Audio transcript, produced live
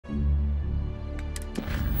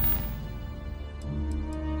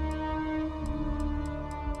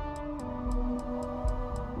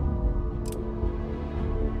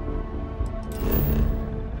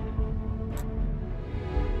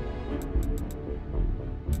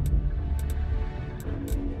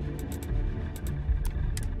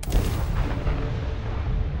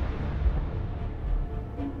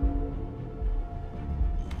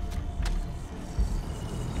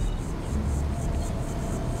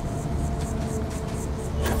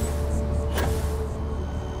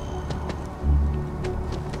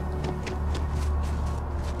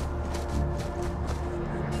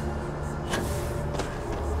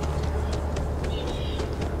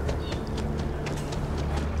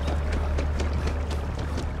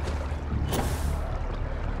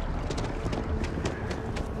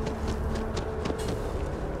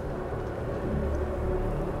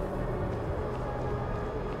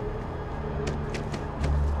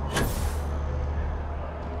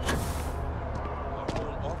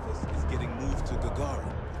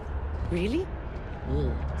Really?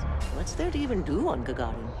 Ugh. What's there to even do on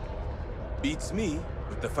Gagarin? Beats me,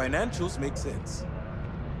 but the financials make sense.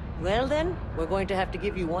 Well then, we're going to have to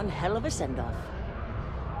give you one hell of a send-off.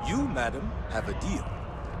 You, madam, have a deal.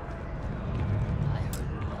 I heard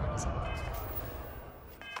Mulan's a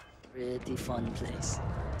pretty fun place.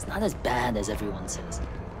 It's not as bad as everyone says.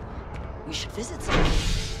 We should visit some.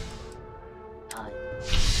 Hi.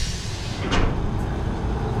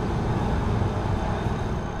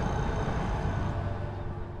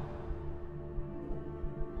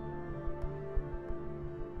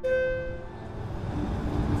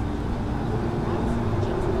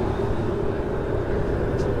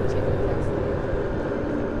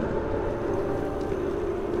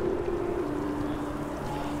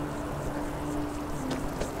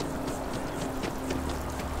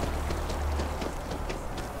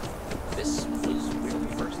 This is where we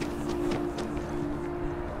first.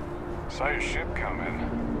 Saw your ship come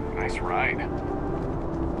in. Nice ride.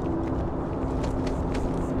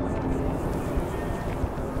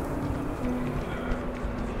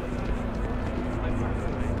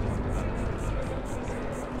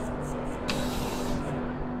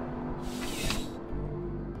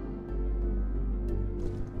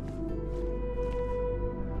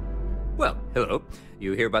 Well, hello.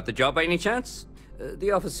 You hear about the job by any chance?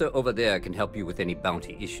 The officer over there can help you with any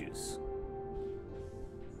bounty issues.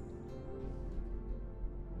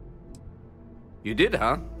 You did,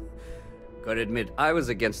 huh? Gotta admit, I was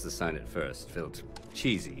against the sign at first. Felt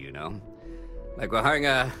cheesy, you know? Like we're hiring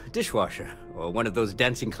a dishwasher or one of those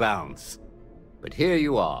dancing clowns. But here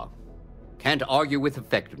you are. Can't argue with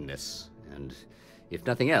effectiveness. And if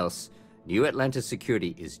nothing else, New Atlantis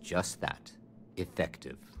security is just that.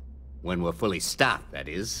 Effective. When we're fully staffed, that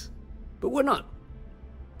is. But we're not.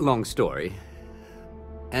 Long story.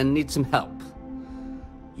 And need some help.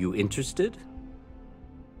 You interested?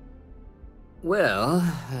 Well,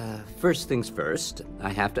 first things first, I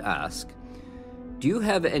have to ask. Do you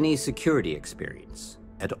have any security experience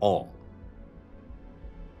at all?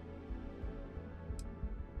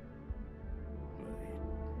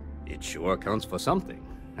 It sure counts for something.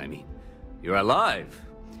 I mean, you're alive.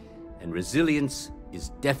 And resilience is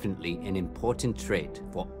definitely an important trait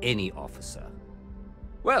for any officer.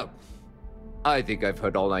 Well, I think I've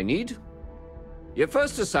heard all I need. Your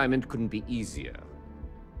first assignment couldn't be easier.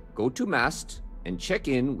 Go to Mast and check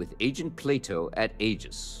in with Agent Plato at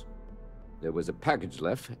Aegis. There was a package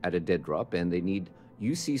left at a dead drop, and they need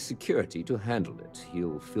UC security to handle it.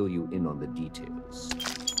 He'll fill you in on the details.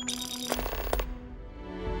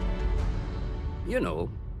 You know,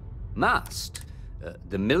 Mast.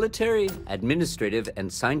 The military, administrative,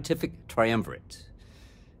 and scientific triumvirate.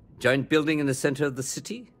 Giant building in the center of the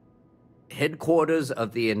city? Headquarters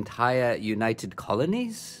of the entire United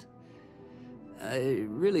Colonies? I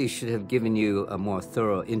really should have given you a more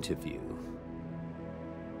thorough interview.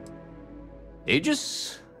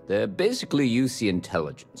 Aegis? They're basically UC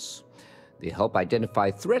intelligence. They help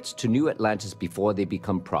identify threats to New Atlantis before they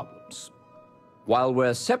become problems. While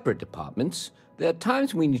we're separate departments, there are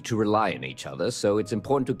times we need to rely on each other, so it's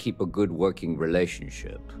important to keep a good working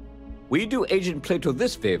relationship. We do Agent Plato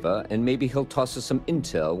this favor, and maybe he'll toss us some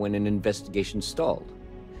intel when an investigation's stalled.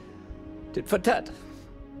 Tit for tat.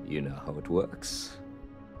 You know how it works.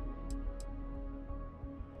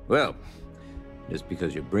 Well, just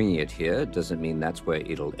because you're bringing it here doesn't mean that's where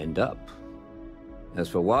it'll end up. As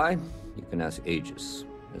for why, you can ask Aegis.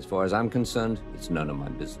 As far as I'm concerned, it's none of my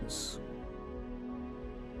business.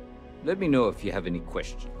 Let me know if you have any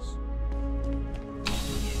questions.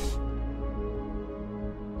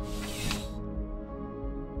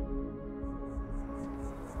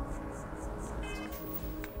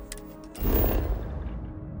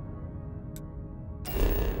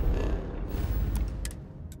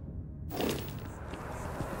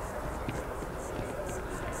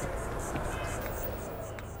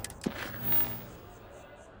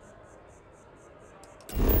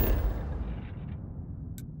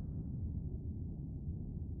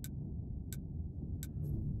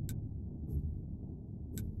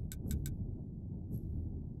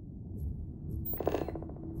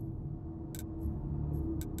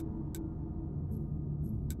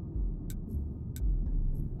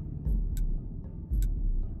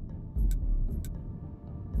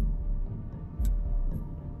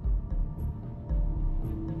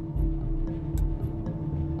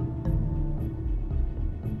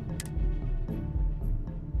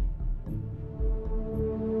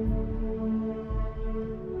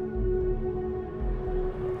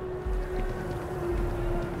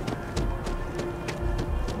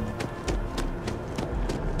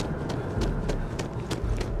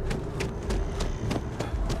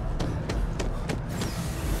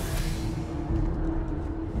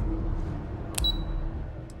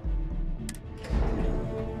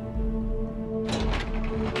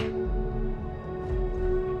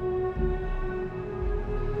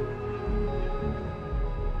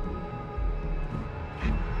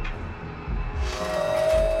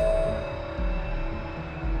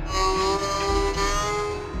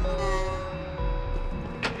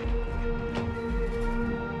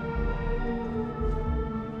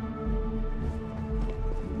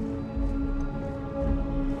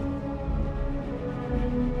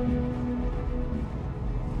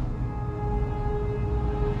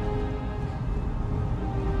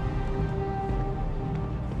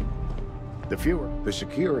 The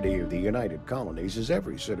security of the United Colonies is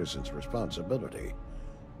every citizen's responsibility,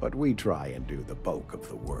 but we try and do the bulk of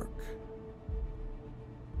the work.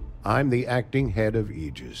 I'm the acting head of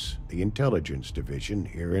Aegis, the intelligence division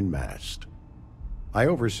here in Mast. I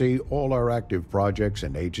oversee all our active projects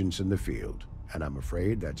and agents in the field, and I'm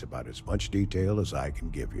afraid that's about as much detail as I can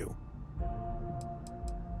give you.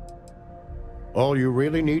 All you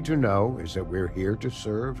really need to know is that we're here to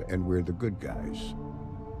serve, and we're the good guys.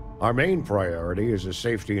 Our main priority is the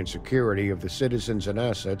safety and security of the citizens and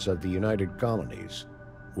assets of the United Colonies,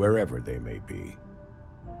 wherever they may be.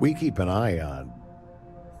 We keep an eye on,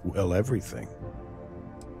 well, everything.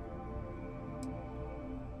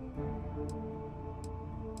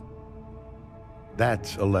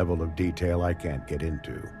 That's a level of detail I can't get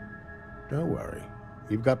into. Don't worry,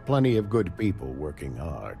 you've got plenty of good people working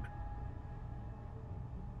hard.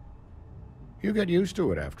 You get used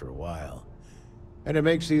to it after a while, and it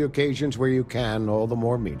makes the occasions where you can all the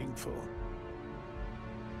more meaningful.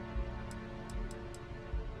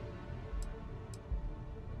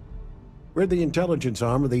 We're the intelligence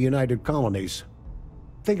arm of the United Colonies.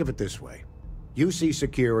 Think of it this way. UC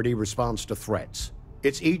Security responds to threats.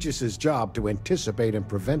 It's Aegis's job to anticipate and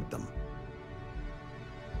prevent them.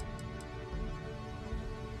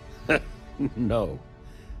 No.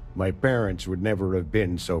 My parents would never have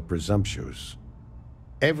been so presumptuous.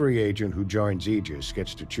 Every agent who joins Aegis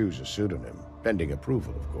gets to choose a pseudonym, pending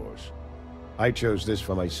approval, of course. I chose this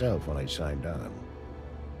for myself when I signed on.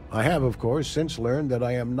 I have, of course, since learned that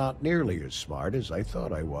I am not nearly as smart as I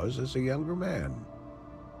thought I was as a younger man.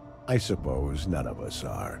 I suppose none of us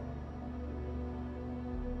are.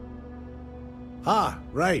 Ah,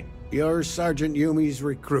 right. You're Sergeant Yumi's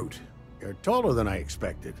recruit. You're taller than I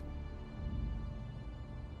expected.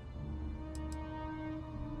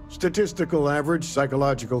 Statistical average,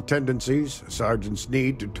 psychological tendencies, a sergeant's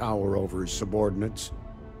need to tower over his subordinates.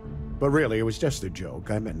 But really, it was just a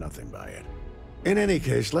joke. I meant nothing by it. In any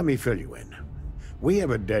case, let me fill you in. We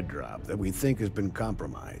have a dead drop that we think has been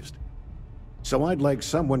compromised. So I'd like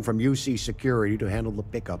someone from UC Security to handle the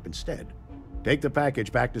pickup instead. Take the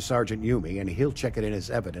package back to Sergeant Yumi, and he'll check it in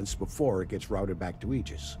as evidence before it gets routed back to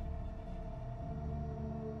Aegis.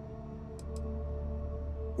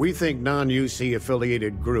 We think non-UC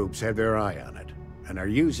affiliated groups have their eye on it, and are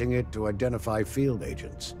using it to identify field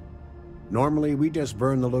agents. Normally, we just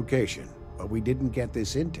burn the location, but we didn't get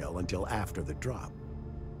this intel until after the drop.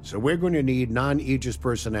 So we're going to need non-Aegis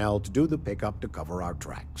personnel to do the pickup to cover our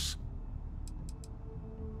tracks.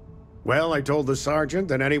 Well, I told the sergeant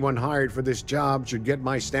that anyone hired for this job should get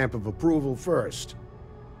my stamp of approval first.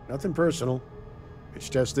 Nothing personal. It's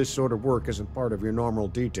just this sort of work isn't part of your normal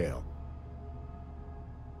detail.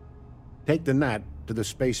 Take the Nat to the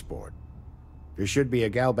spaceport. There should be a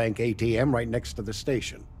Galbank ATM right next to the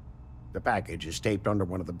station. The package is taped under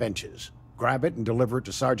one of the benches. Grab it and deliver it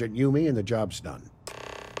to Sergeant Yumi, and the job's done.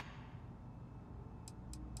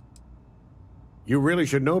 You really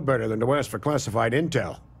should know better than to ask for classified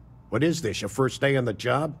intel. What is this, your first day on the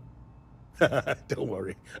job? Don't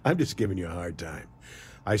worry, I'm just giving you a hard time.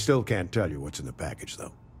 I still can't tell you what's in the package,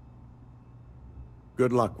 though.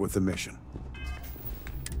 Good luck with the mission.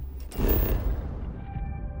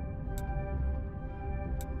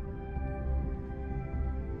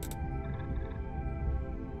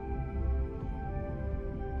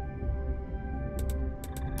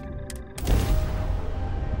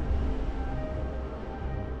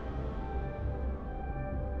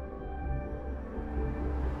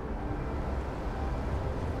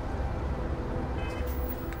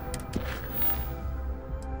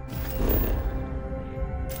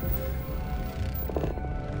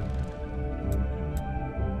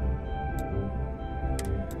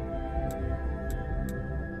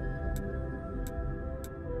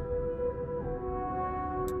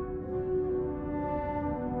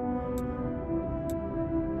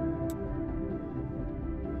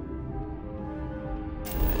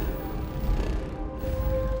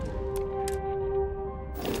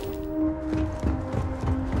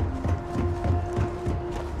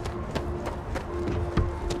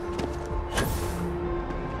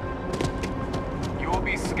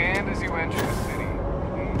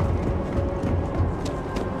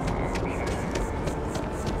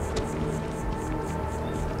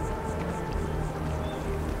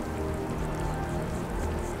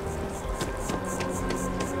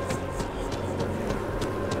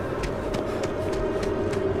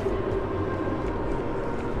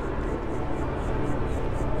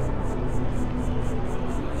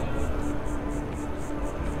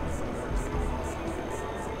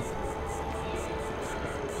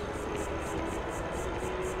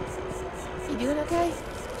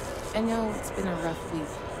 I know it's been a rough week.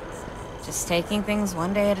 Just taking things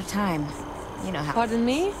one day at a time. You know how. Pardon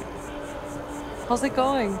me? How's it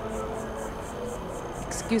going?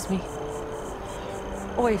 Excuse me.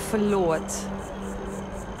 Oj, förlåt.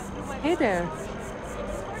 Hey there.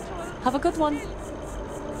 Have a good one.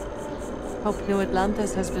 Hope New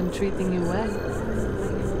Atlantis has been treating you well.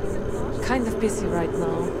 Kind of busy right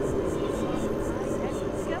now.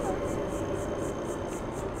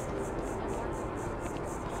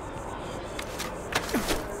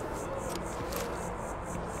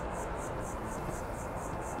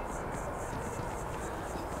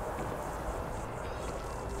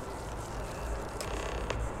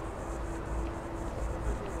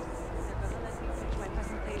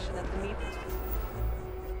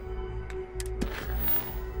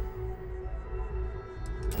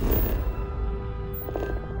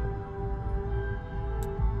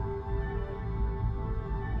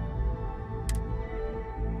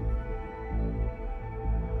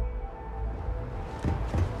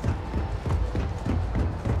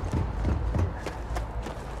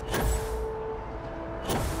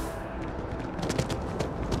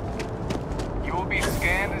 You will be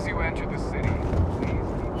scanned as you enter the city.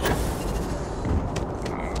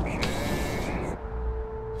 Okay.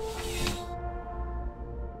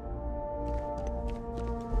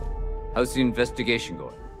 How's the investigation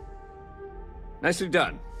going? Nicely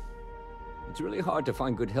done. It's really hard to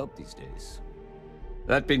find good help these days.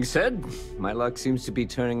 That being said, my luck seems to be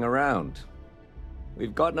turning around.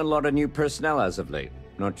 We've gotten a lot of new personnel as of late,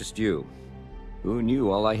 not just you. Who knew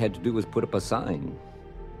all I had to do was put up a sign?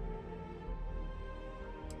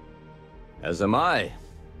 As am I.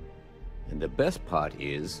 And the best part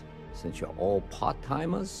is, since you're all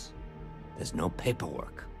part-timers, there's no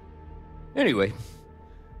paperwork. Anyway,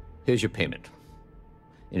 here's your payment.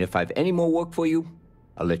 And if I have any more work for you,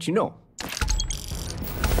 I'll let you know.